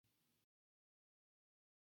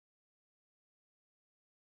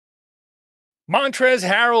Montrezl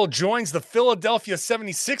Harrell joins the Philadelphia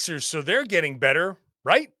 76ers, so they're getting better,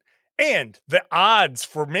 right? And the odds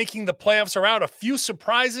for making the playoffs are out. A few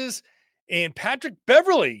surprises, and Patrick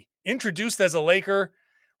Beverley introduced as a Laker.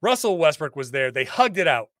 Russell Westbrook was there. They hugged it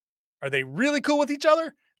out. Are they really cool with each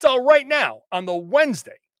other? It's all right now on the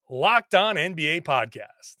Wednesday Locked On NBA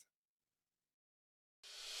podcast.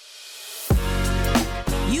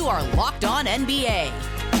 You are Locked On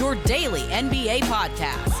NBA, your daily NBA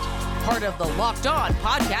podcast. Part of the Locked On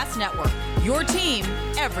Podcast Network, your team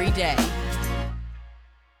every day.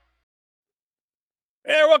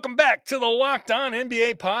 Hey, welcome back to the Locked On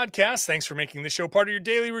NBA podcast. Thanks for making this show part of your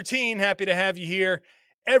daily routine. Happy to have you here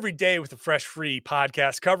every day with a fresh, free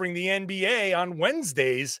podcast covering the NBA on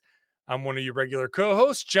Wednesdays. I'm one of your regular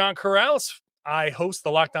co-hosts, John Corrales. I host the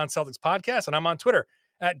Locked On Celtics podcast, and I'm on Twitter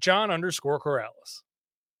at John_Corrales.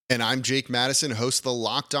 And I'm Jake Madison, host of the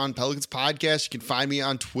Locked On Pelicans podcast. You can find me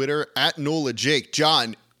on Twitter at NOLA Jake.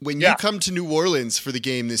 John, when you come to New Orleans for the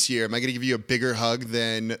game this year, am I going to give you a bigger hug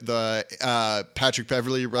than the Patrick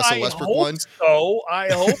Beverley, Russell Westbrook one? I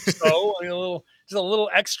hope so. Just a little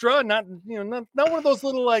extra, not one of those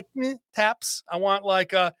little taps. I want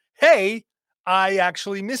hey, I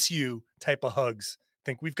actually miss you type of hugs. I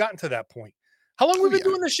think we've gotten to that point. How long have we been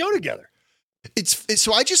doing the show together?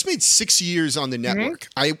 So I just made 6 years on the network.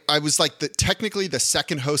 I was technically the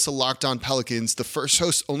second host of Locked On Pelicans. The first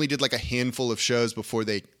host only did a handful of shows before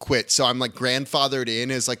they quit. So I'm grandfathered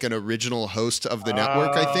in as an original host of the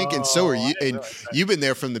network, I think. And so are you. And you've been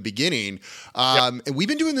there from the beginning. And we've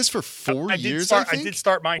been doing this for 4 years. I did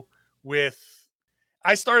start mine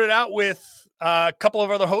I started out with a couple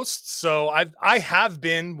of other hosts. So I have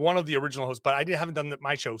been one of the original hosts, but I haven't done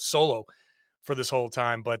my show solo for this whole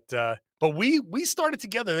time. But we started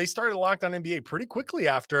together. They started Locked On NBA pretty quickly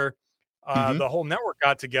after the whole network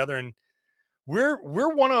got together, and we're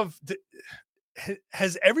one of the.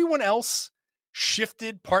 Has everyone else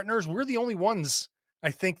shifted partners? We're the only ones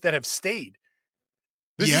I think that have stayed.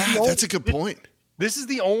 That's a good point. This is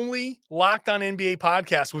the only Locked On NBA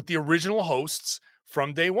podcast with the original hosts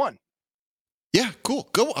from day one. Yeah, cool.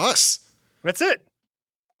 Go us. That's it.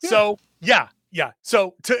 Yeah. So yeah.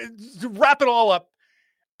 So to wrap it all up,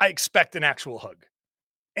 I expect an actual hug.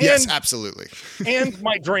 And, yes, absolutely. And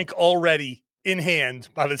my drink already in hand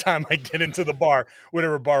by the time I get into the bar,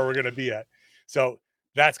 whatever bar we're going to be at. So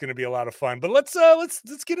that's going to be a lot of fun. But let's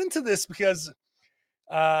get into this because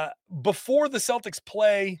before the Celtics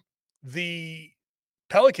play the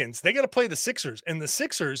Pelicans, they got to play the Sixers, and the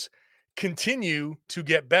Sixers continue to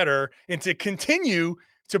get better and to continue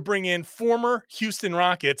to bring in former Houston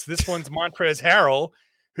Rockets. This one's Montrezl Harrell,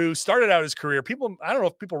 who started out his career. I don't know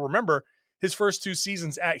if people remember his first 2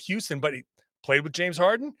 seasons at Houston, but he played with James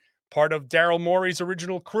Harden, part of Daryl Morey's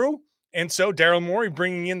original crew. And so Daryl Morey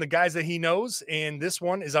bringing in the guys that he knows. And this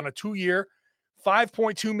one is on a 2-year,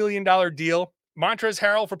 $5.2 million deal. Montrezl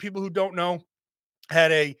Harrell, for people who don't know,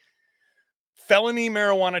 had a felony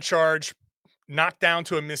marijuana charge knocked down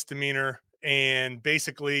to a misdemeanor, and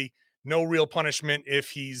basically no real punishment if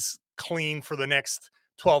he's clean for the next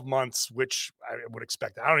 12 months, which I would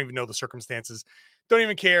expect. I don't even know the circumstances. Don't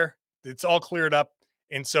even care. It's all cleared up.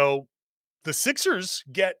 And so the Sixers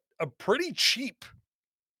get a pretty cheap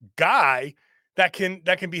guy that can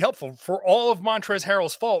be helpful for all of Montrezl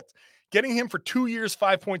Harrell's fault. Getting him for 2 years,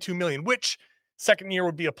 $5.2 million, which second year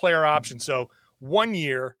would be a player option. So 1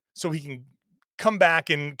 year, so he can come back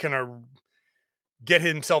and kind of get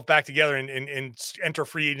himself back together and enter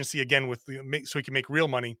free agency again so he can make real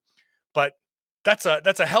money. But that's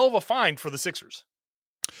a hell of a find for the Sixers.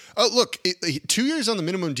 Oh, look, 2 years on the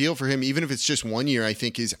minimum deal for him, even if it's just 1 year, I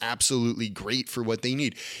think is absolutely great for what they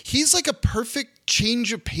need. He's like a perfect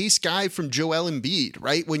change of pace guy from Joel Embiid,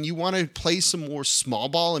 right? When you want to play some more small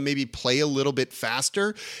ball and maybe play a little bit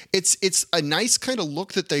faster, it's a nice kind of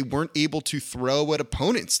look that they weren't able to throw at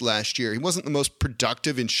opponents last year. He wasn't the most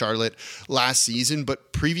productive in Charlotte last season,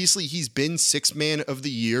 but previously he's been 6th man of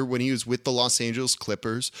the year when he was with the Los Angeles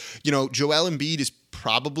Clippers. Joel Embiid is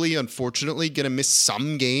probably, unfortunately, going to miss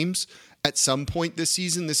some games at some point this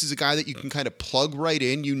season. This is a guy that you can kind of plug right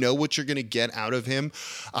in. You know what you're going to get out of him.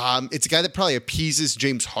 It's a guy that probably appeases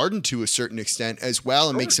James Harden to a certain extent as well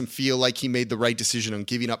and makes him feel like he made the right decision on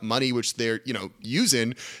giving up money, which they're,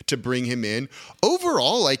 using to bring him in.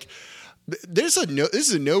 Overall, this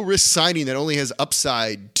is a no-risk signing that only has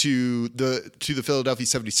upside to the Philadelphia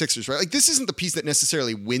 76ers, right? This isn't the piece that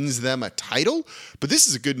necessarily wins them a title, but this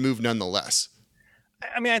is a good move nonetheless.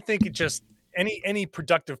 I mean, I think it just any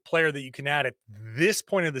productive player that you can add at this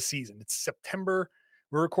point of the season. It's September.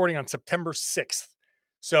 We're recording on September 6th.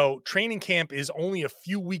 So training camp is only a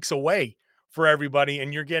few weeks away for everybody.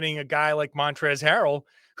 And you're getting a guy like Montrezl Harrell,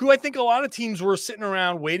 who I think a lot of teams were sitting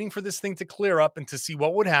around waiting for this thing to clear up and to see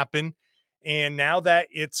what would happen. And now that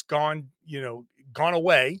it's gone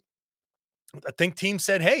away, I think teams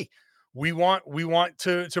said, "Hey, we want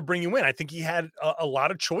to bring you in." I think he had a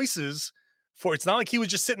lot of choices for. It's not like he was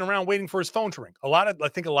just sitting around waiting for his phone to ring. I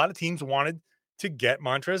think a lot of teams wanted to get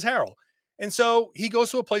Montrezl Harrell, and so he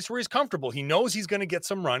goes to a place where he's comfortable. He knows he's going to get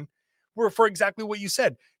some run. For exactly what you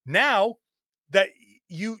said. Now that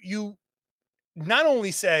you not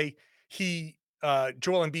only say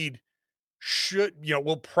Joel Embiid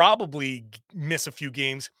will probably miss a few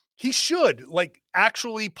games. He should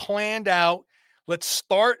actually planned out. Let's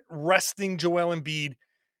start resting Joel Embiid.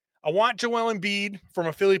 I want Joel Embiid from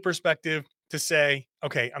a Philly perspective to say,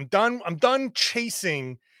 okay, I'm done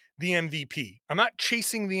chasing the MVP. I'm not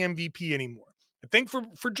chasing the MVP anymore. I think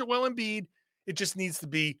for Joel Embiid, it just needs to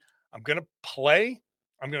be, I'm going to play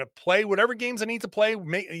whatever games I need to play,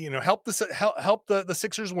 help the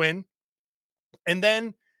Sixers win. And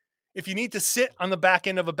then if you need to sit on the back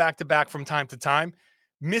end of a back-to-back from time to time,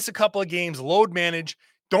 miss a couple of games, load manage,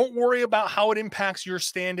 don't worry about how it impacts your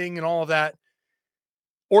standing and all of that.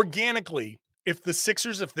 Organically, if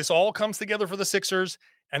this all comes together for the Sixers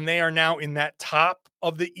and they are now in that top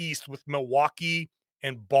of the East with Milwaukee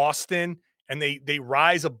and Boston, and they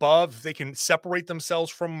rise above, they can separate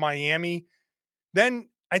themselves from Miami, then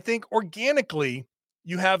I think organically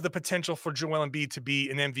you have the potential for Joel Embiid to be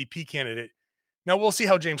an MVP candidate. Now we'll see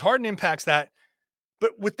how James Harden impacts that.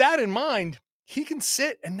 But with that in mind, he can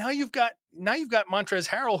sit, and now you've got Montrezl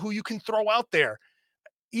Harrell, who you can throw out there.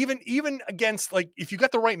 Even against, if you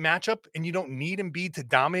got the right matchup and you don't need Embiid to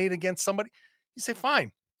dominate against somebody, you say,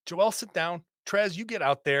 fine, Joel, sit down. Trez, you get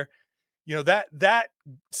out there. That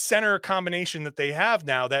center combination that they have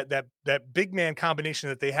now, that big man combination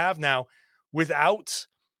that they have now without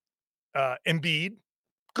Embiid,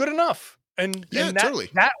 good enough. And totally.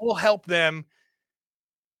 That will help them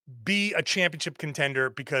be a championship contender,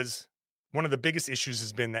 because one of the biggest issues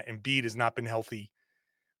has been that Embiid has not been healthy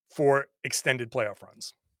for extended playoff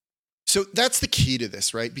runs. So that's the key to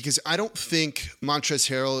this, right? Because I don't think Montrezl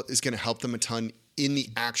Harrell is going to help them a ton in the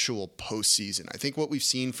actual postseason. I think what we've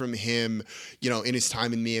seen from him, in his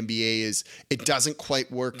time in the NBA is it doesn't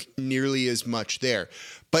quite work nearly as much there.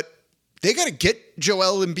 But they got to get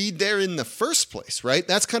Joel Embiid there in the first place, right?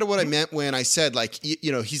 That's kind of what I meant when I said,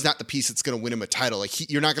 he's not the piece that's going to win him a title.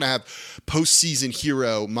 You're not going to have postseason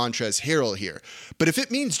hero Montrezl Harrell here. But if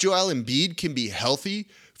it means Joel Embiid can be healthy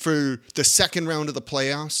for the second round of the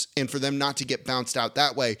playoffs and for them not to get bounced out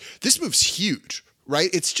that way, this move's huge, right?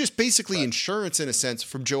 It's just basically insurance in a sense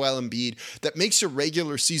from Joel Embiid that makes your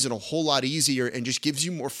regular season a whole lot easier and just gives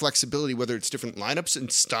you more flexibility, whether it's different lineups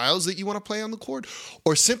and styles that you want to play on the court,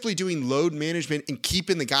 or simply doing load management and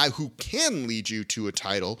keeping the guy who can lead you to a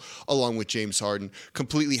title, along with James Harden,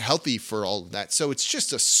 completely healthy for all of that. So it's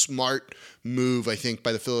just a smart move, I think,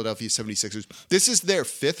 by the Philadelphia 76ers. This is their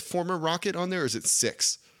fifth former Rocket on there, or is it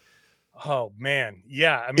six? Oh man.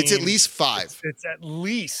 Yeah. I mean, it's at least five. It's at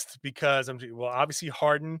least, because obviously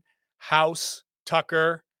Harden, House,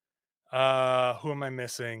 Tucker. Who am I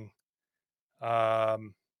missing?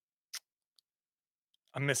 I'm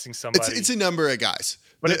missing somebody. It's a number of guys.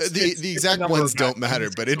 But the exact ones don't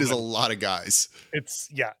matter, but it is a lot of guys.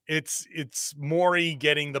 It's Morey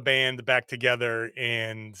getting the band back together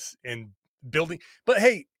and building. But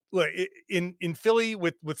hey, look, in Philly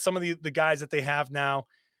with some of the guys that they have now,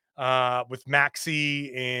 with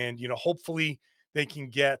Maxey, and hopefully they can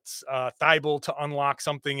get Thibault to unlock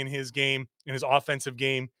something in his game, in his offensive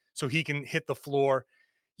game, so he can hit the floor.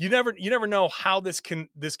 You never know how this can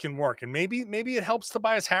work, and maybe it helps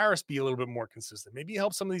Tobias Harris be a little bit more consistent. Maybe it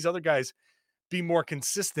helps some of these other guys be more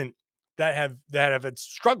consistent that have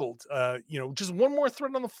struggled. Just one more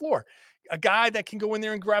threat on the floor, a guy that can go in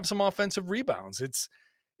there and grab some offensive rebounds.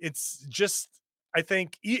 It's just, I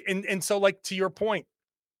think, and so, to your point,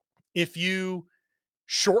 if you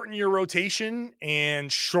shorten your rotation and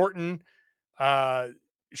shorten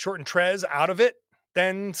Trez out of it,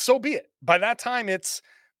 then so be it. By that time, it's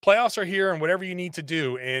playoffs are here, and whatever you need to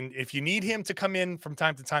do. And if you need him to come in from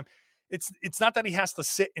time to time, it's not that he has to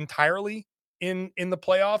sit entirely in the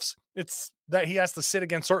playoffs. It's that he has to sit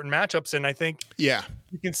against certain matchups. And I think you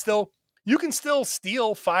can still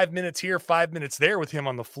steal 5 minutes here, 5 minutes there with him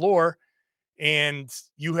on the floor. And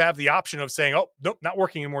you have the option of saying, oh, nope, not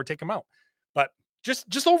working anymore, take him out. But just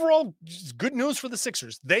overall, just good news for the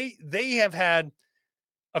Sixers. They have had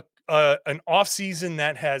an offseason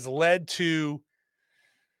that has led to,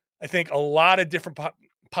 I think, a lot of different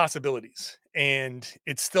possibilities. And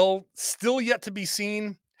it's still yet to be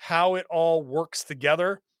seen how it all works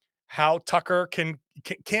together, how Tucker can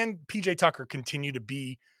PJ Tucker continue to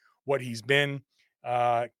be what he's been?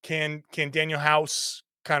 Can Daniel House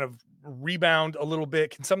kind of rebound a little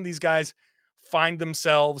bit? Can some of these guys find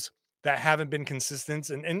themselves that haven't been consistent?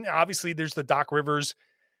 And obviously there's the Doc Rivers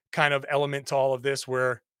kind of element to all of this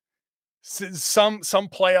where some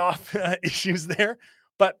playoff issues there,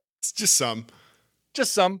 but It's just some.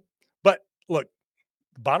 But look,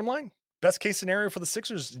 bottom line, best case scenario for the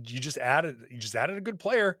Sixers, you just added a good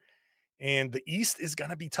player, and the East is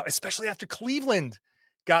going to be tough, especially after Cleveland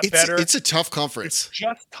got better. It's a tough conference. It's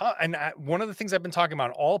just tough. And one of the things I've been talking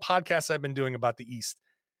about, all podcasts I've been doing about the East,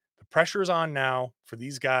 the pressure is on now for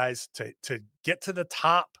these guys to get to the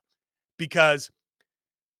top because,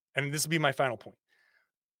 and this will be my final point,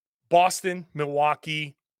 Boston,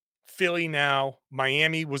 Milwaukee, Philly now,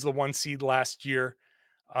 Miami was the 1 seed last year.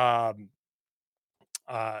 Who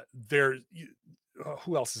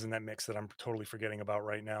else is in that mix that I'm totally forgetting about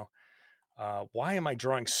right now? Why am I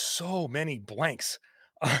drawing so many blanks?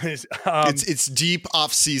 It's deep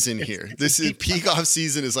off season here. This is peak off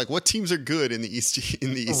season is like what teams are good in the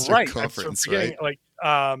Eastern Conference, right? Like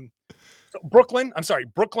so Brooklyn. I'm sorry,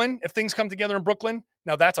 Brooklyn. If things come together in Brooklyn,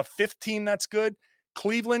 now that's a 5th team that's good.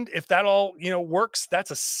 Cleveland, if that all works,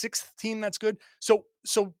 that's a 6th team that's good. So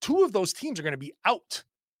 2 of those teams are going to be out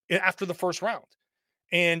after the first round.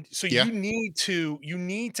 And so you need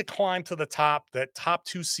to climb to the top. That top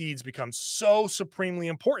 2 seeds become so supremely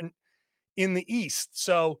important in the East.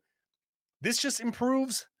 So this just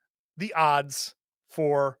improves the odds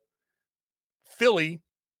for Philly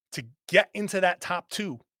to get into that top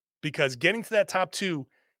 2, because getting to that top 2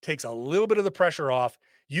 takes a little bit of the pressure off.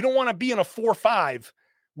 You don't want to be in a 4-5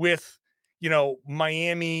 with,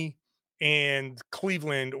 Miami and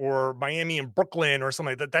Cleveland or Miami and Brooklyn or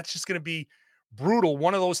something like that. That's just going to be brutal.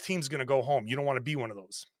 One of those teams is going to go home. You don't want to be one of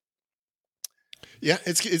those. Yeah,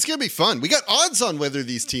 it's going to be fun. We got odds on whether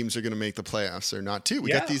these teams are going to make the playoffs or not, too.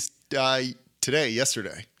 We got these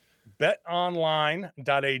yesterday.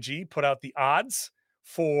 BetOnline.ag put out the odds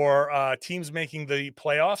for teams making the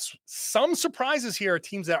playoffs. Some surprises here are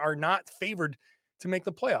teams that are not favored to make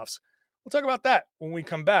the playoffs. We'll talk about that when we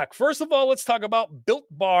come back. First of all, let's talk about Built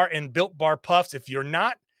Bar and Built Bar Puffs. If you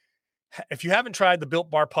haven't tried the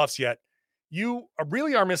Built Bar Puffs yet, you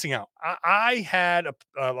really are missing out. I had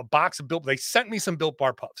a box of Built. They sent me some Built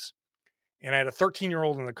Bar Puffs, and I had a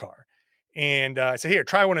 13-year-old in the car, and I said, "Here,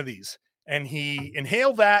 try one of these." And he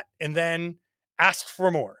inhaled that and then asked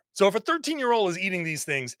for more. So if a 13-year-old is eating these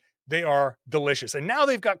things, they are delicious. And now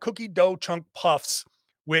they've got cookie dough chunk puffs,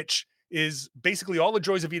 which is basically all the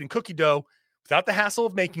joys of eating cookie dough without the hassle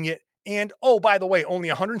of making it. And, oh, by the way, only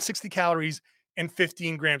 160 calories and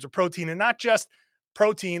 15 grams of protein. And not just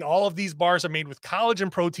protein. All of these bars are made with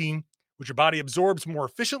collagen protein, which your body absorbs more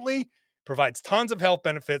efficiently, provides tons of health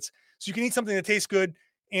benefits. So you can eat something that tastes good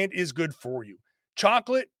and is good for you.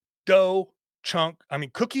 Cookie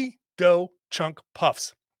dough chunk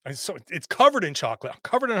puffs. And so it's covered in chocolate,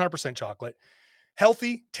 covered in 100% chocolate,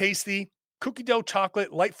 healthy, tasty, cookie dough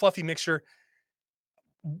chocolate, light, fluffy mixture.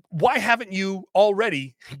 Why haven't you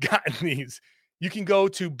already gotten these? You can go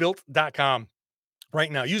to built.com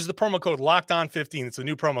right now. Use the promo code LOCKEDON15. It's a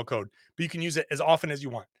new promo code, but you can use it as often as you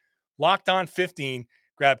want. LOCKEDON15.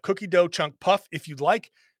 Grab cookie dough chunk puff if you'd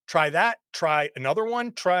like. Try that. Try another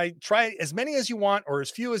one. Try as many as you want or as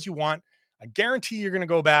few as you want. I guarantee you're going to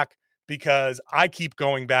go back because I keep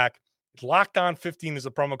going back. LOCKEDON15 is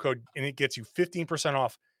the promo code, and it gets you 15%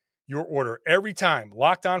 off your order every time.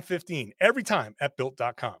 LOCKEDON15 every time at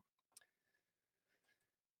built.com.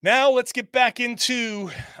 Now let's get back into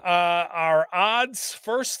our odds.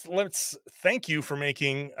 First, let's thank you for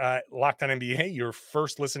making Locked On NBA your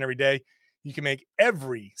first listen every day. You can make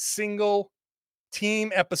every single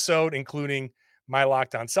team episode, including my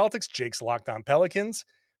Locked On Celtics, Jake's Locked On Pelicans,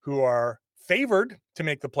 who are favored to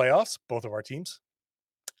make the playoffs, both of our teams,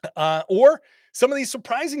 or some of these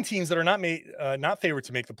surprising teams that are not favored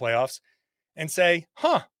to make the playoffs, and say,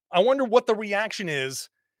 I wonder what the reaction is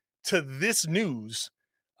to this news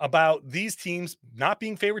about these teams not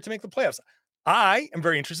being favored to make the playoffs. I am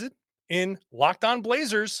very interested in Locked On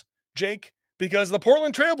Blazers, Jake, because the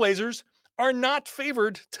Portland Trail Blazers are not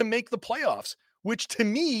favored to make the playoffs, which to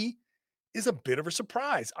me is a bit of a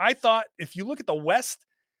surprise. I thought if you look at the West,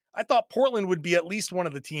 I thought Portland would be at least one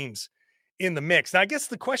of the teams in the mix. Now, I guess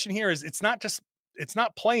the question here is it's not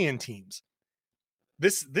play-in teams.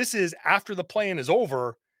 This is after the play-in is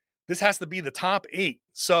over. This has to be the top 8.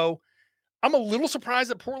 So I'm a little surprised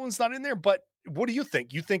that Portland's not in there, but what do you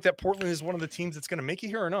think? You think that Portland is one of the teams that's going to make it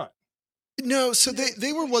here or not? No, so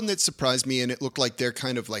they were one that surprised me, and it looked like they're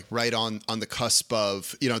kind of like right on the cusp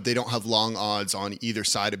of, they don't have long odds on either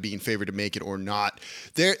side of being favored to make it or not.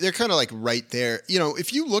 They're kind of like right there.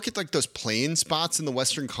 If you look at like those play-in spots in the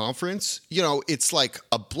Western Conference, it's like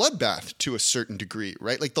a bloodbath to a certain degree,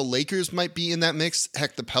 right? Like the Lakers might be in that mix.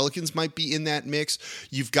 Heck, the Pelicans might be in that mix.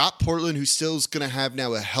 You've got Portland, who still is going to have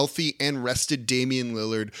now a healthy and rested Damian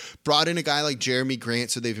Lillard, brought in a guy like Jeremy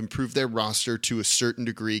Grant, so they've improved their roster to a certain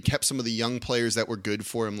degree, kept some of the young players that were good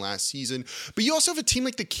for him last season. But you also have a team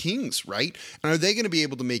like the Kings, right? And are they going to be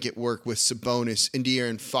able to make it work with Sabonis and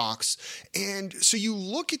De'Aaron Fox? And so you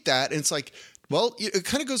look at that and it's like, well, it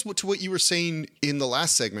kind of goes to what you were saying in the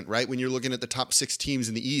last segment, right? When you're looking at the top 6 teams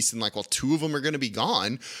in the East and like, well, 2 of them are going to be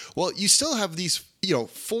gone. Well, you still have these,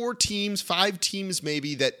 4 teams, 5 teams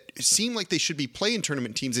maybe that seem like they should be playing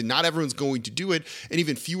tournament teams, and not everyone's going to do it. And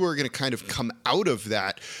even fewer are going to kind of come out of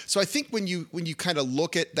that. So I think when you kind of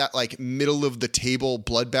look at that like middle of the table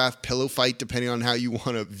bloodbath pillow fight, depending on how you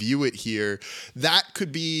want to view it here, that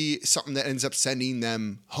could be something that ends up sending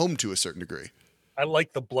them home to a certain degree. I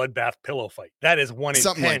like the bloodbath pillow fight. That is one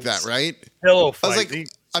something like that, right? Pillow fight. I was like,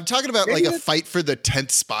 I'm talking about like a fight for the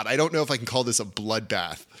 10th spot. I don't know if I can call this a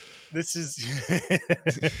bloodbath. This is.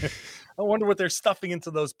 I wonder what they're stuffing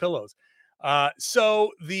into those pillows.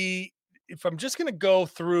 So if I'm just going to go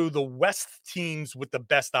through the West teams with the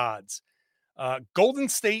best odds, Golden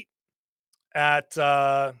State at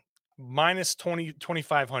minus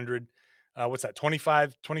 2,500. What's that?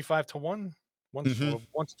 25 to 1? 1 to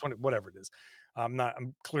 20, whatever it is.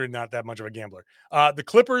 I'm clearly not that much of a gambler. The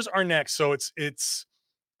Clippers are next. So it's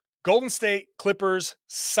Golden State, Clippers,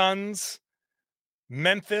 Suns,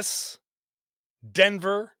 Memphis,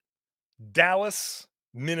 Denver, Dallas,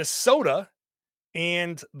 Minnesota,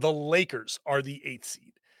 and the Lakers are the 8th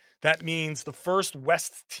seed. That means the first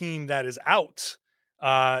West team that is out,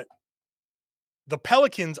 the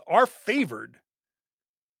Pelicans are favored,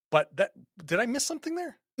 but did I miss something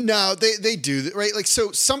there? No, they do, right? Like,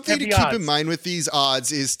 so something to keep in mind with these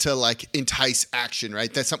odds is to like entice action,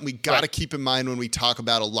 right? That's something we got to keep in mind when we talk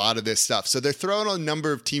about a lot of this stuff. So they're throwing a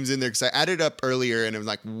number of teams in there because I added up earlier and it was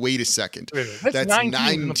like, wait a second. That's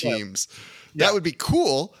 9 teams. Yeah. That would be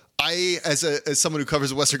cool. I, as someone who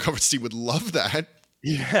covers a Western Conference team, would love that.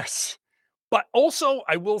 Yes. But also,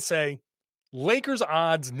 I will say, Lakers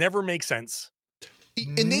odds never make sense.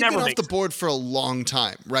 And they've been off the board for a long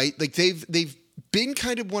time, right? Like they've been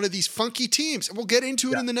kind of one of these funky teams. And we'll get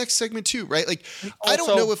into it in the next segment too, right? Like, also, I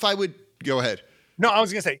don't know if I would go ahead. No, I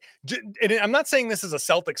was going to say, and I'm not saying this is a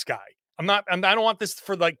Celtics guy. I don't want this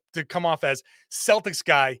for like to come off as Celtics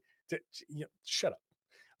guy. Shut up.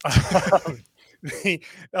 The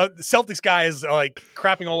Celtics guy is like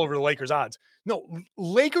crapping all over the Lakers odds. No,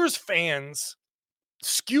 Lakers fans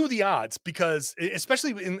skew the odds because,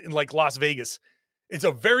 especially in like Las Vegas, it's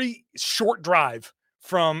a very short drive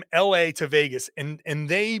from LA to Vegas, and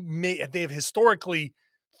they have historically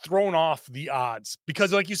thrown off the odds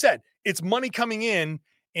because, like you said, it's money coming in,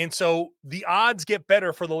 and so the odds get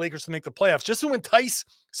better for the Lakers to make the playoffs just to entice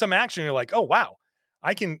some action. You're like, oh wow,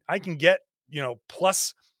 I can get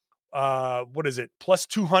plus plus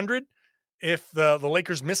 200 if the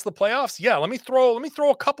Lakers miss the playoffs. Yeah, let me throw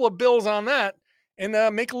a couple of bills on that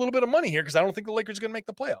and make a little bit of money here because I don't think the Lakers are going to make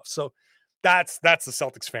the playoffs. So that's the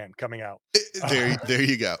Celtics fan coming out. There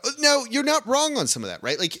you go. No, you're not wrong on some of that,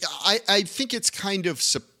 right? Like I think it's kind of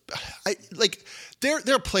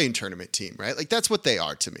they're a playing tournament team, right? Like that's what they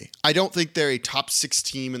are to me. I don't think they're a top 6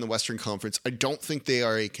 team in the Western Conference. I don't think they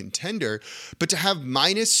are a contender, but to have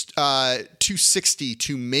minus 260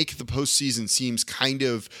 to make the postseason seems kind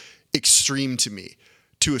of extreme to me.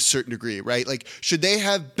 To a certain degree, right? Like, should they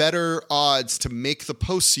have better odds to make the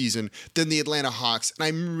postseason than the Atlanta Hawks? And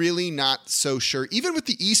I'm really not so sure, even with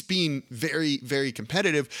the East being very, very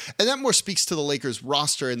competitive. And that more speaks to the Lakers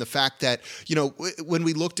roster and the fact that, when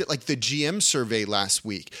we looked at like the GM survey last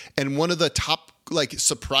week, and one of the top like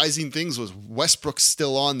surprising things was Westbrook's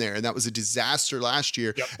still on there, and that was a disaster last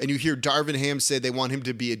year. Yep. And you hear Darvin Ham say they want him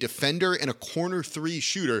to be a defender and a corner 3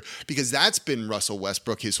 shooter because that's been Russell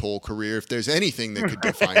Westbrook his whole career. If there's anything that could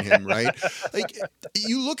define him, right? Like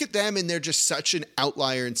you look at them and they're just such an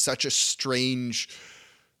outlier and such a strange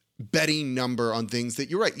betting number on things that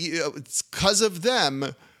you're right. It's because of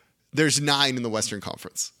them. There's 9 in the Western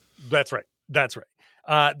Conference. That's right.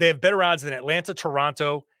 They have better odds than Atlanta,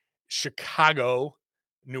 Toronto, Chicago,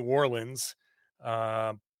 New Orleans,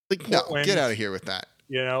 no, get out of here with that.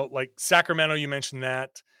 Like Sacramento, you mentioned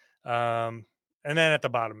that. And then at the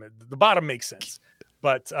bottom makes sense.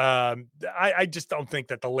 But I just don't think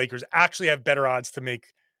that the Lakers actually have better odds to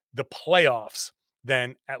make the playoffs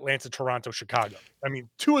than Atlanta, Toronto, Chicago. I mean,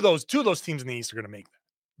 two of those teams in the East are going to make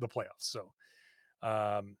the playoffs. So,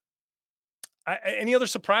 any other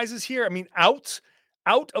surprises here? I mean, out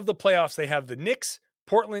of the playoffs, they have the Knicks,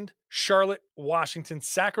 Portland, Charlotte, Washington,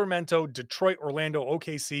 Sacramento, Detroit, Orlando,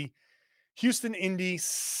 OKC, Houston, Indy,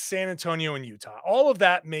 San Antonio, and Utah. All of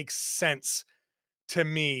that makes sense to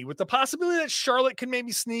me, with the possibility that Charlotte could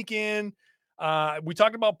maybe sneak in. We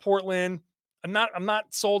talked about Portland. I'm not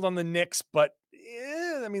sold on the Knicks, but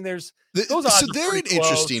I mean, there's those odds. So they're an close.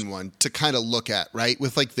 interesting one to kind of look at, right?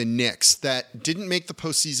 With like the Knicks that didn't make the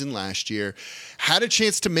postseason last year, had a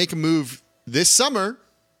chance to make a move this summer,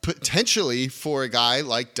 potentially for a guy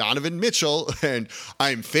like Donovan Mitchell. And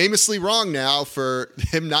I'm famously wrong now for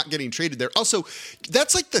him not getting traded there. Also,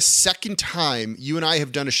 that's like the second time you and I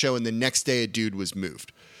have done a show and the next day a dude was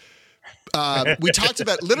moved. We talked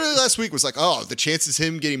about literally last week was like, oh, the chances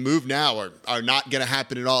him getting moved now are not going to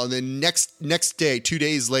happen at all. And then next day, 2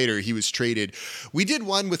 days later, he was traded. We did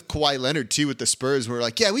one with Kawhi Leonard too with the Spurs. Where we're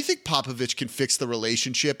like, yeah, we think Popovich can fix the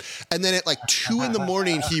relationship. And then at like 2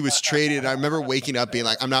 a.m, he was traded. I remember waking up being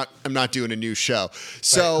like, I'm not doing a new show.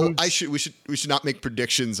 So right. We should not make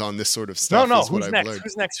predictions on this sort of stuff. No. Who's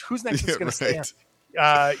next? Who's next? That's going to stay?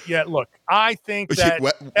 Yeah, look, I think that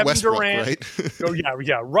Westbrook, Durant,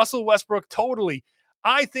 right? Russell Westbrook, totally.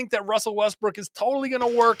 I think that Russell Westbrook is totally going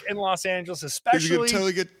to work in Los Angeles, especially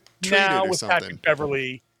totally get traded now or with something. Patrick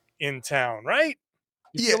Beverly in town, right?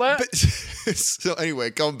 You feel yeah, that? But so anyway,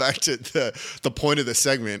 going back to the point of the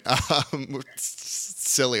segment,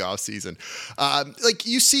 silly off season. Like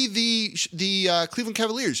you see the Cleveland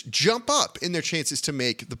Cavaliers jump up in their chances to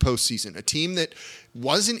make the postseason. A team that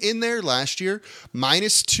wasn't in there last year,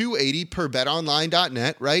 minus 280 per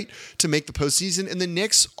betonline.net, right, to make the postseason. And the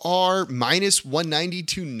Knicks are minus 190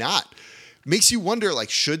 to not. Makes you wonder, like,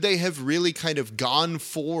 should they have really kind of gone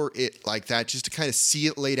for it like that just to kind of see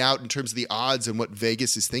it laid out in terms of the odds and what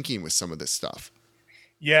Vegas is thinking with some of this stuff?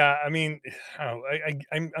 Yeah, I mean,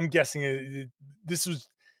 I'm guessing this was.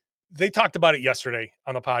 They talked about it yesterday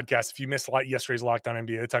on the podcast. If you missed yesterday's Lockdown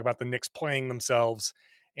NBA, they talked about the Knicks playing themselves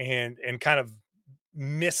and kind of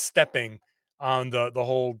misstepping on the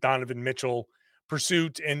whole Donovan Mitchell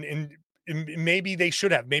pursuit, and maybe they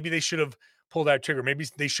should have pulled that trigger. Maybe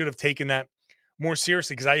they should have taken that more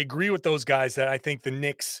seriously, because I agree with those guys that I think the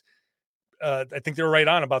Knicks. I think they're right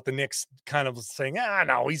on about the Knicks kind of saying,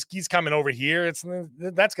 no, he's coming over here. That's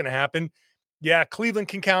going to happen. Yeah, Cleveland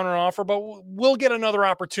can counter offer, but we'll get another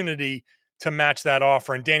opportunity to match that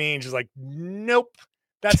offer. And Danny Ainge is like, nope,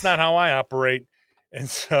 that's not how I operate. And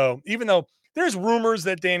so even though there's rumors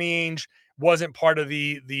that Danny Ainge wasn't part of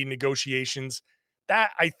the negotiations,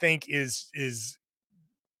 that I think is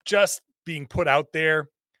just being put out there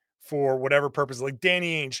for whatever purpose. Like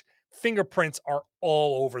Danny Ainge fingerprints are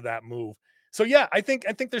all over that move. So yeah, I think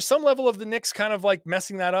there's some level of the Knicks kind of like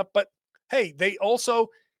messing that up, but hey, they also,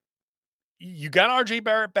 you got RJ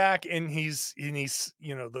Barrett back, and he's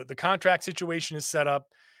the contract situation is set up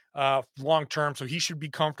long term, so he should be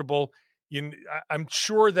comfortable. I'm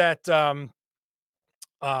sure that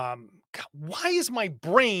why is my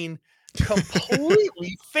brain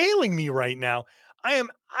completely failing me right now?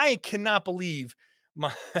 I cannot believe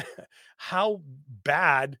how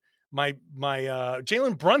bad my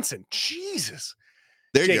Jalen Brunson. Jesus.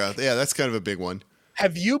 There you go. Yeah, that's kind of a big one.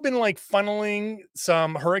 Have you been like funneling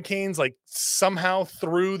some hurricanes like somehow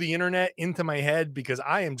through the internet into my head? Because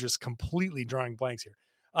I am just completely drawing blanks here.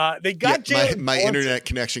 They got Jalen. My internet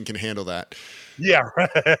connection can handle that. Yeah.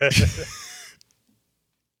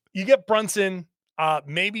 You get Brunson.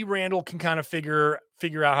 Maybe Randall can kind of figure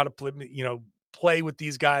out how to play with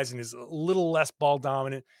these guys and is a little less ball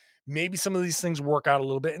dominant. Maybe some of these things work out a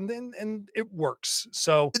little bit, and it works.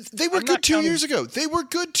 So they were good 2 years ago. They were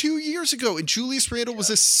good 2 years ago, and Julius Randle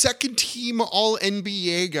was a second-team All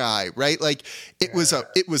NBA guy, right? Like it was a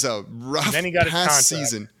rough past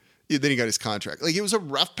season. Yeah, then he got his contract. Like it was a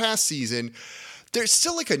rough past season. There's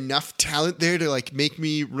still like enough talent there to like make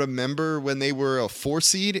me remember when they were a 4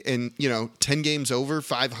 seed and 10 games over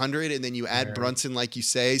 500, and then you add Brunson, like you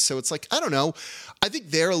say. So it's like, I don't know. I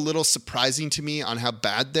think they're a little surprising to me on how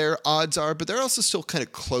bad their odds are, but they're also still kind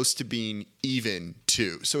of close to being even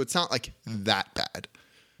too. So it's not like that bad.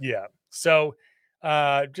 Yeah. So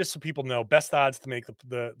just so people know, best odds to make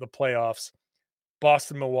the playoffs: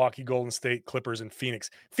 Boston, Milwaukee, Golden State, Clippers, and Phoenix.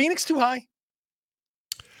 Phoenix too high?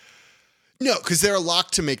 No, because they're a lock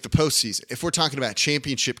to make the postseason. If we're talking about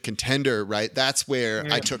championship contender, right, that's where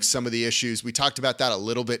I took some of the issues. We talked about that a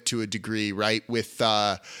little bit to a degree, right, with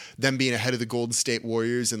them being ahead of the Golden State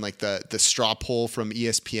Warriors and like the straw poll from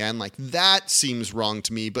ESPN. Like that seems wrong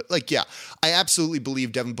to me. But like, yeah, I absolutely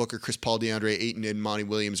believe Devin Booker, Chris Paul, DeAndre Ayton, and Monty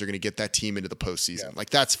Williams are going to get that team into the postseason. Yeah. Like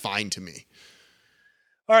that's fine to me.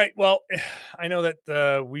 All right. Well, I know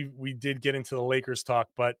that we did get into the Lakers talk,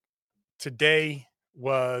 but today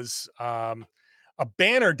was a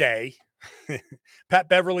banner day. Pat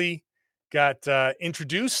Beverly got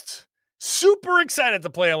introduced. Super excited to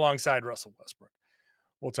play alongside Russell Westbrook.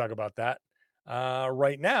 We'll talk about that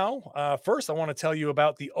right now. First, I want to tell you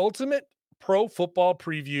about the Ultimate Pro Football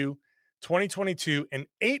Preview 2022, an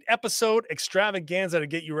 8-episode extravaganza to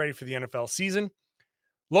get you ready for the NFL season.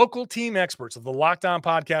 Local team experts of the Locked On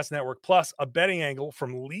Podcast Network, plus a betting angle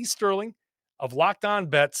from Lee Sterling of Locked On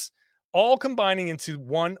Bets, all combining into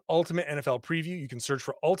one ultimate NFL preview. You can search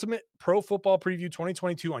for Ultimate Pro Football Preview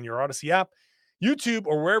 2022 on your Odyssey app, YouTube,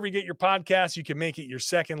 or wherever you get your podcasts. You can make it your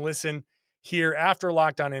second listen here after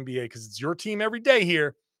Locked On NBA because it's your team every day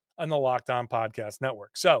here on the Locked On Podcast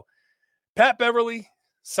Network. So Pat Beverly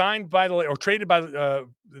signed by or traded by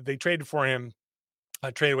they traded for him,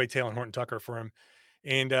 traded away Taylor Horton Tucker for him.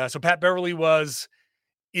 And so Pat Beverly was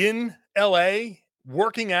in LA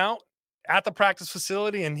working out at the practice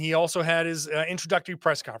facility, and he also had his introductory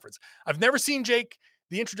press conference. I've never seen Jake,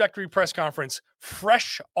 the introductory press conference,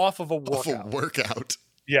 fresh off of a workout.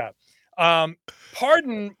 Yeah.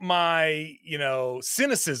 Pardon my,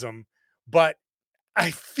 cynicism, but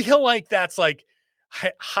I feel like that's like,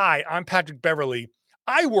 hi, I'm Patrick Beverly.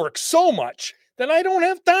 I work so much that I don't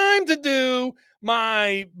have time to do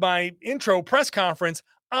my intro press conference.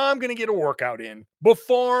 I'm going to get a workout in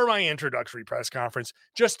before my introductory press conference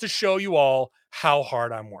just to show you all how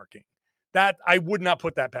hard I'm working. That I would not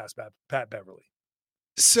put that past Pat Beverly.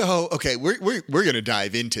 So, okay, we're going to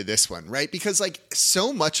dive into this one, right? Because like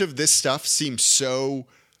so much of this stuff seems so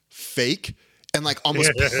fake and like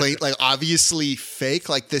almost plain, like obviously fake.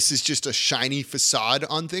 Like this is just a shiny facade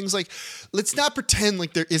on things. Like let's not pretend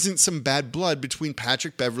like there isn't some bad blood between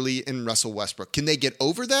Patrick Beverly and Russell Westbrook. Can they get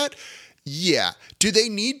over that? Yeah. Do they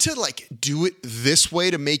need to like do it this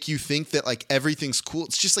way to make you think that like everything's cool?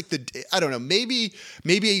 It's just like I don't know, maybe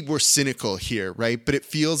we're cynical here, right? But it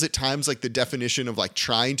feels at times like the definition of like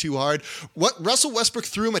trying too hard. What Russell Westbrook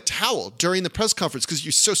threw him a towel during the press conference because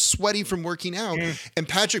you're so sweaty from working out. And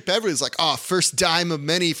Patrick Beverly's like, first dime of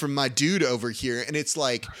many from my dude over here. And it's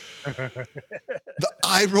like the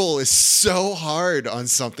eye roll is so hard on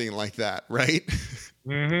something like that, right?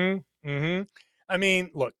 I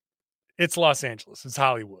mean, look, it's Los Angeles. It's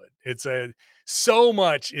Hollywood. So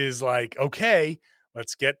much is like, okay,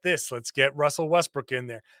 let's get this. Let's get Russell Westbrook in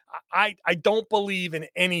there. I don't believe in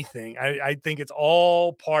anything. I think it's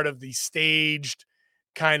all part of the staged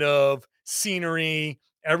kind of scenery.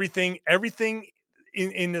 Everything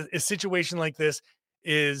in a situation like this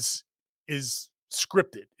is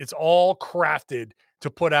scripted. It's all crafted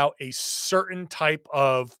to put out a certain type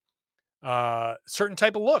of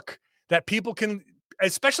look that people can,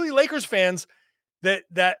 especially Lakers fans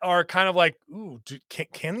that are kind of like, ooh,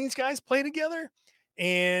 can these guys play together?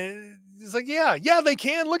 And it's like, yeah, they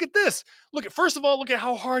can. Look at this. First of all, look at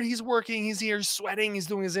how hard he's working. He's here sweating. He's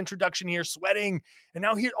doing his introduction here, sweating. And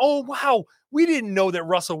now here, oh, wow, we didn't know that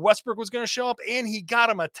Russell Westbrook was going to show up and he got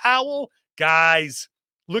him a towel. Guys,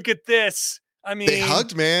 look at this. I mean, they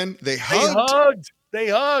hugged, man. They hugged.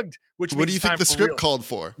 Which what do you think the script called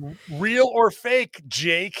for? Real or fake,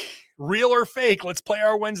 Jake? Real or fake? Let's play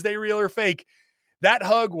our Wednesday real or fake. That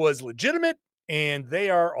hug was legitimate, and they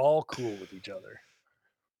are all cool with each other.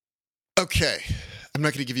 Okay. I'm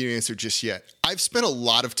not going to give you an answer just yet. I've spent a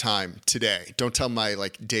lot of time today, don't tell my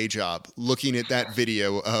day job, looking at that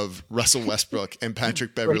video of Russell Westbrook and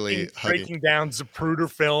Patrick Beverly breaking down Zapruder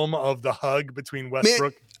film of the hug between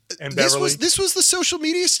Westbrook and Beverly. This was the social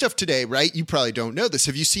media stuff today, right? You probably don't know this.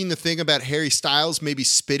 Have you seen the thing about Harry Styles maybe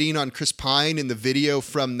spitting on Chris Pine in the video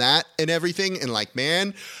from that and everything? And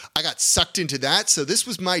man, I got sucked into that. So this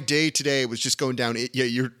was my day today. It was just going down. Yeah,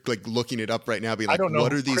 you're looking it up right now. Being like, I don't know.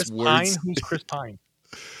 What are these Chris words? Pine? Who's Chris Pine?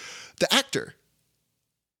 The actor.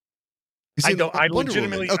 I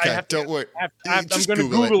legitimately. Okay, don't worry. I'm going to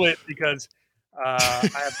Google it because I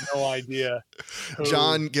have no idea.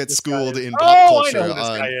 John gets schooled in pop culture. I know who this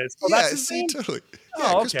guy is. Oh, that's his name? Totally.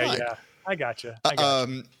 Yeah, okay, yeah. I gotcha.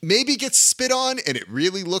 Maybe gets spit on, and it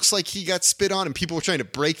really looks like he got spit on, and people were trying to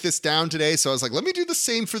break this down today. So I was like, let me do the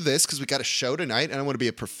same for this because we got a show tonight, and I want to be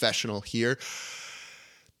a professional here.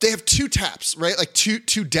 They have two taps, right? Two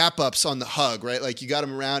dap ups on the hug, right? You got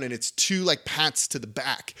them around, and it's two pats to the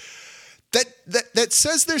back. That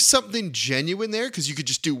says there's something genuine there, because you could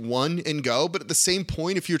just do one and go. But at the same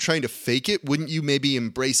point, if you're trying to fake it, wouldn't you maybe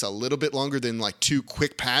embrace a little bit longer than like 2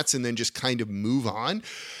 quick pats and then just kind of move on?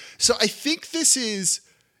 So I think this is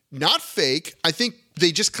not fake. I think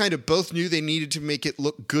they just kind of both knew they needed to make it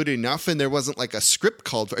look good enough, and there wasn't like a script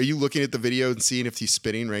called for. Are you looking at the video and seeing if he's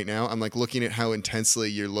spinning right now? I'm like looking at how intensely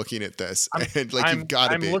you're looking at this, and like you've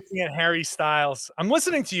got to be. I'm looking at Harry Styles. I'm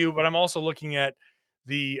listening to you, but I'm also looking at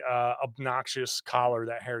the obnoxious collar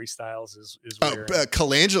that Harry Styles is wearing.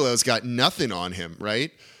 Colangelo's got nothing on him,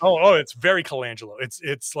 right? Oh, it's very Colangelo.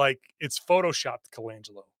 It's like it's photoshopped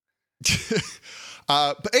Colangelo.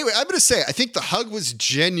 But anyway, I'm going to say, I think the hug was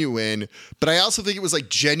genuine, but I also think it was like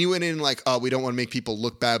genuine in like, oh, we don't want to make people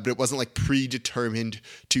look bad, but it wasn't like predetermined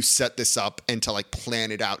to set this up and to like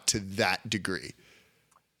plan it out to that degree.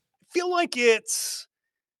 I feel like it's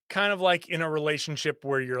kind of like in a relationship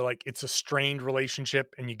where you're like, it's a strained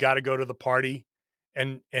relationship and you got to go to the party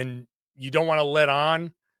and you don't want to let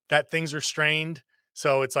on that things are strained.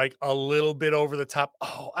 So it's like a little bit over the top.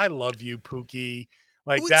 Oh, I love you, Pookie.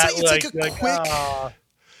 Like that. It's like a quick.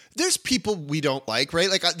 There's people we don't like, right?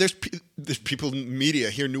 Like there's people in media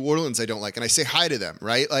here in New Orleans I don't like, and I say hi to them,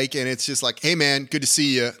 right? Like, and it's just like, hey man, good to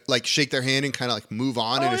see you. Like, shake their hand and kind of like move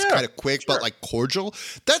on, and it's kind of quick, but like cordial.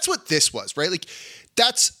 That's what this was, right? Like,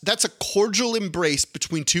 that's a cordial embrace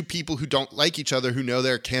between two people who don't like each other, who know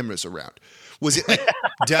there are cameras around. Was it like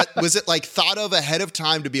was it like thought of ahead of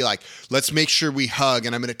time to be like, let's make sure we hug,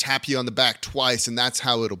 and I'm going to tap you on the back twice, and that's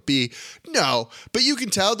how it'll be? No, but you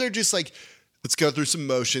can tell they're just like, let's go through some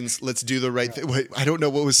motions. Let's do the right thing. Wait, I don't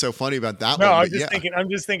know what was so funny about that one. No, I'm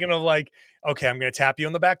just thinking of like, okay, I'm going to tap you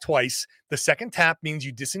on the back twice. The second tap means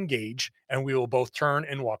you disengage, and we will both turn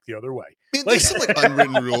and walk the other way. I mean, there's some like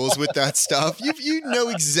unwritten rules with that stuff. You know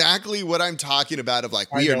exactly what I'm talking about. Of like,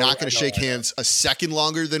 we are not going to shake hands a second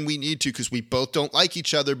longer than we need to because we both don't like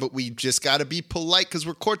each other, but we just got to be polite because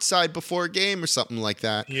we're courtside before a game or something like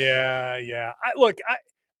that. Yeah.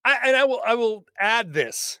 I will add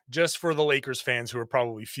this just for the Lakers fans who are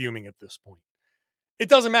probably fuming at this point. It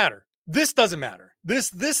doesn't matter. This doesn't matter. This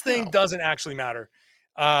thing doesn't actually matter.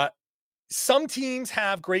 Some teams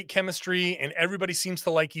have great chemistry and everybody seems to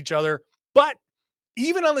like each other, but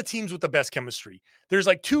even on the teams with the best chemistry, there's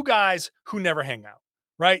like two guys who never hang out,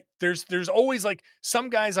 right? There's always like some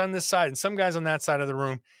guys on this side and some guys on that side of the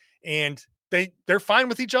room, and they're fine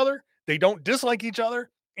with each other. They don't dislike each other.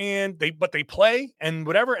 But they play and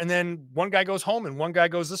whatever. And then one guy goes home and one guy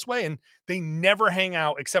goes this way, and they never hang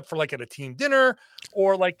out except for like at a team dinner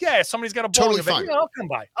or like, yeah, somebody's got a bowling event. You know,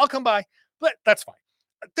 I'll come by, but that's fine.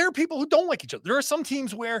 There are people who don't like each other. There are some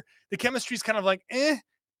teams where the chemistry is kind of like, and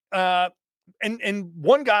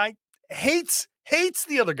one guy hates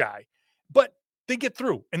the other guy, but they get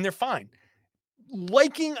through and they're fine.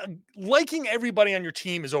 Liking everybody on your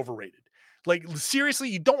team is overrated. Like, seriously,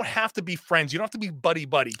 you don't have to be friends. You don't have to be buddy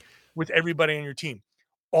with everybody on your team.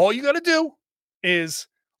 All you got to do is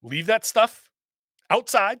leave that stuff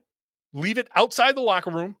outside, leave it outside the locker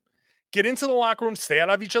room, get into the locker room, stay out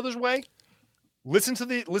of each other's way, listen to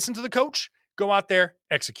the coach, go out there,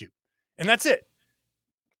 execute. And that's it.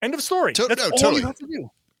 End of story. That's all you have to do.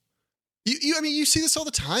 I mean, you see this all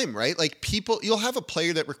the time, right? Like you'll have a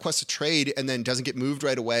player that requests a trade and then doesn't get moved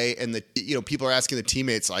right away. And people are asking the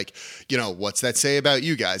teammates like, what's that say about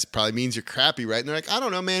you guys? It probably means you're crappy, right? And they're like, I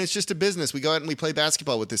don't know, man. It's just a business. We go out and we play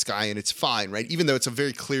basketball with this guy and it's fine, right? Even though it's a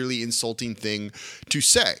very clearly insulting thing to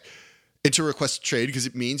say and to request a trade because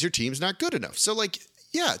it means your team's not good enough. So like,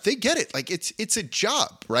 yeah, they get it. Like it's a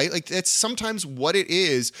job, right? Like that's sometimes what it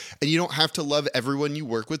is. And you don't have to love everyone you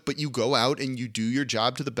work with, but you go out and you do your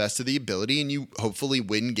job to the best of the ability and you hopefully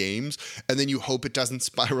win games. And then you hope it doesn't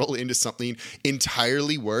spiral into something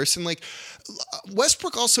entirely worse. And like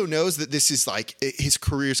Westbrook also knows that this is like his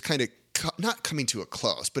career's kind of not coming to a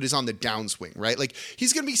close, but is on the downswing, right? Like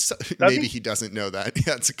he's going to be, maybe he doesn't know that.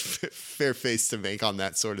 Yeah, it's a fair face to make on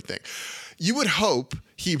that sort of thing. You would hope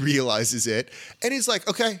he realizes it and he's like,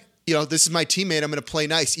 okay, this is my teammate. I'm going to play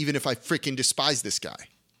nice, even if I freaking despise this guy.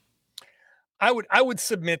 I would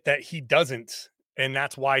submit that he doesn't. And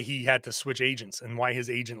that's why he had to switch agents and why his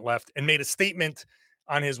agent left and made a statement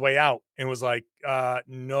on his way out and was like,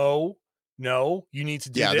 no, you need to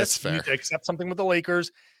do this. That's fair. You need to accept something with the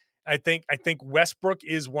Lakers. I think Westbrook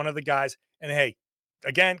is one of the guys, and hey,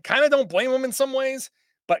 again, kind of don't blame him in some ways,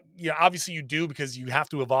 but obviously you do because you have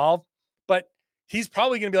to evolve, but he's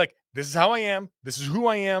probably going to be like, this is how I am. This is who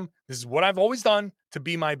I am. This is what I've always done to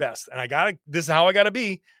be my best. And this is how I got to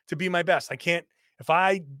be my best. I can't, if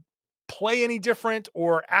I play any different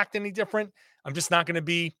or act any different, I'm just not going to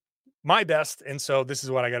be my best. And so this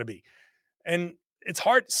is what I got to be. And it's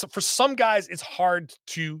hard. So for some guys, it's hard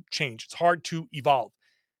to change. It's hard to evolve.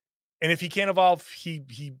 And if he can't evolve,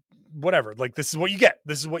 he whatever. Like, this is what you get.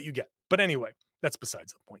 This is what you get. But anyway, that's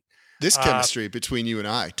besides the point. This chemistry between you and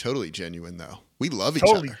I, totally genuine, though. We love each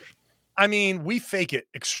Totally. other. I mean, we fake it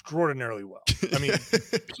extraordinarily well. I mean,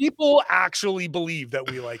 people actually believe that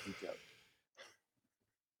we like each other.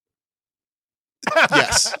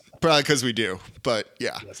 Yes, probably because we do. But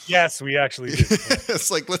yeah, yes, we actually do. It's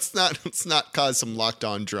like let's not cause some locked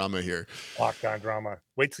on drama here. Locked on drama.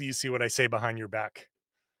 Wait till you see what I say behind your back.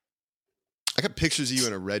 I got pictures of you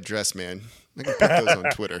in a red dress, man. I can put those on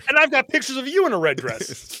Twitter. And I've got pictures of you in a red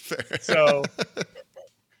dress. Fair. So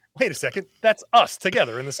wait a second. That's us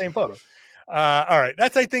together in the same photo. All right.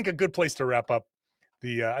 That's, I think, a good place to wrap up.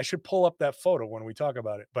 I should pull up that photo when we talk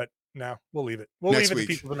about it, but no, we'll leave it. We'll Next leave it week.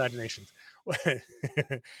 to people's imaginations.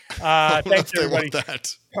 Thanks, everybody.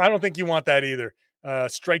 That. I don't think you want that either.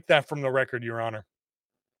 Strike that from the record, Your Honor.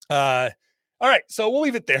 All right. So we'll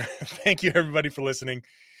leave it there. Thank you, everybody, for listening.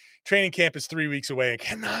 Training camp is 3 weeks away,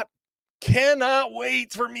 and cannot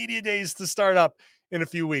wait for media days to start up in a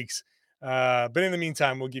few weeks. But in the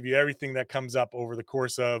meantime, we'll give you everything that comes up over the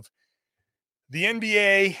course of the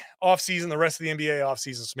NBA offseason, the rest of the NBA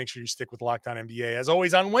offseason. So make sure you stick with Locked On NBA. As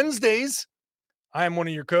always, on Wednesdays, I am one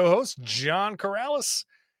of your co-hosts, John Corrales.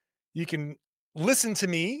 You can listen to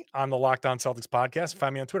me on the Locked On Celtics podcast.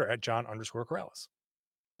 Find me on Twitter at John_Corrales.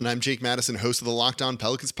 And I'm Jake Madison, host of the Locked On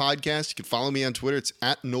Pelicans podcast. You can follow me on Twitter. It's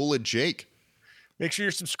at NolaJake. Make sure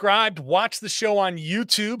you're subscribed. Watch the show on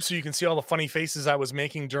YouTube so you can see all the funny faces I was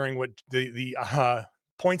making during what the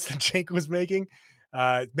points that Jake was making.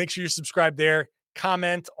 Make sure you're subscribed there.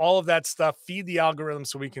 Comment, all of that stuff. Feed the algorithm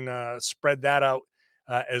so we can spread that out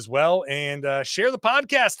as well. And share the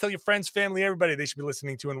podcast. Tell your friends, family, everybody they should be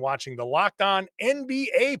listening to and watching the Locked On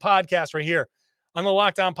NBA podcast right here on the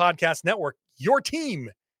Locked On Podcast Network. Your team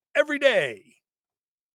every day.